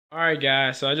Alright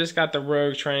guys, so I just got the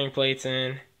Rogue training plates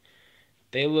in.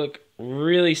 They look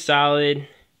really solid.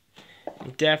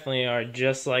 Definitely are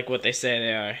just like what they say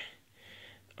they are.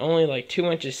 Only like 2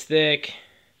 inches thick.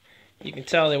 You can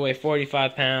tell they weigh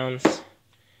 45 pounds.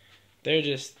 They're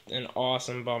just an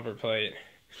awesome bumper plate.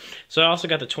 So I also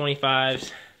got the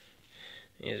 25s.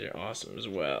 These are awesome as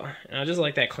well. And I just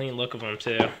like that clean look of them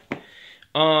too.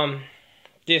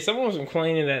 Yeah, someone was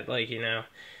complaining that, like, you know,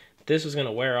 this was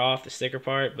gonna wear off the sticker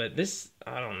part, but this,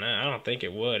 I don't know, I don't think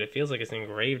it would. It feels like it's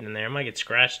engraved in there. It might get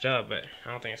scratched up, but I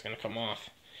don't think it's gonna come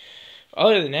off.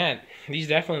 Other than that, these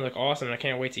definitely look awesome, and I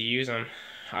can't wait to use them.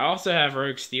 I also have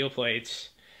Rogue steel plates.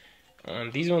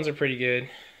 These ones are pretty good.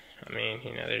 I mean,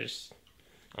 you know, they're just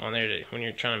on there to, when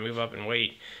you're trying to move up in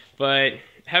weight. But I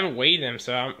haven't weighed them,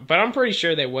 so I'm pretty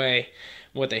sure they weigh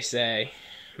what they say,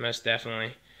 most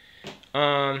definitely.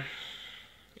 Other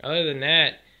than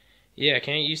that, yeah, I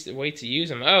can't wait to use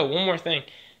them. Oh, one more thing.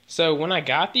 So when I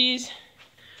got these,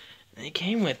 they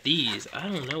came with these. I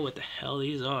don't know what the hell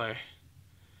these are.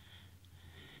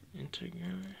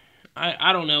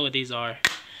 I don't know what these are.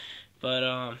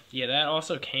 But yeah, that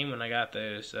also came when I got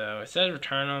those. So it says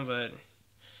return them, but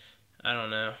I don't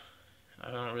know.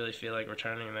 I don't really feel like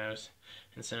returning those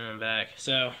and sending them back.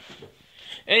 So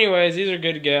anyways, these are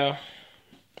good to go.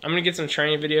 I'm gonna get some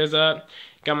training videos up.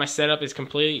 Got my setup is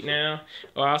complete now.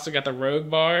 Oh, I also got the Rogue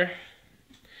bar.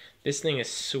 This thing is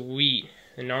sweet.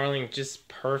 The knurling just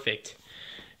perfect.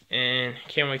 And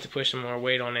can't wait to push some more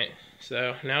weight on it.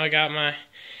 So now I got my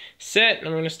set and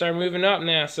I'm gonna start moving up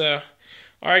now. So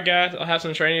alright guys, I'll have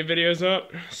some training videos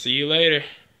up. See you later.